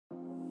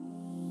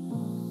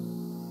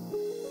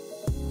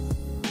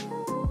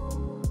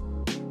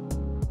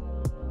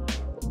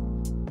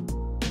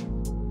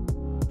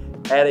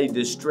Add a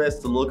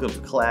distressed look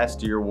of class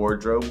to your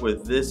wardrobe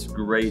with this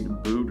great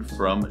boot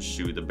from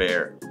Shoe the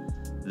Bear.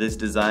 This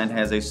design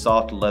has a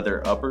soft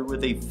leather upper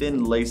with a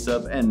thin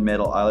lace-up and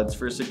metal eyelets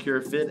for a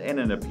secure fit and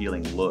an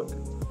appealing look.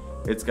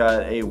 It's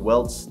got a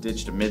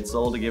welt-stitched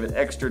midsole to give it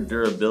extra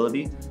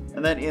durability,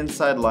 and that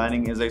inside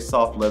lining is a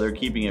soft leather,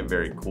 keeping it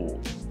very cool.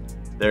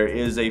 There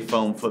is a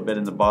foam footbed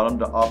in the bottom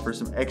to offer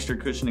some extra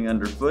cushioning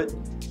underfoot,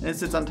 and it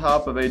sits on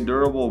top of a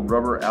durable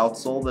rubber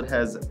outsole that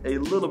has a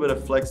little bit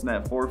of flex in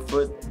that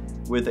forefoot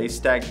with a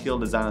stacked heel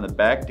design on the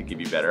back to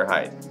give you better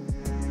height.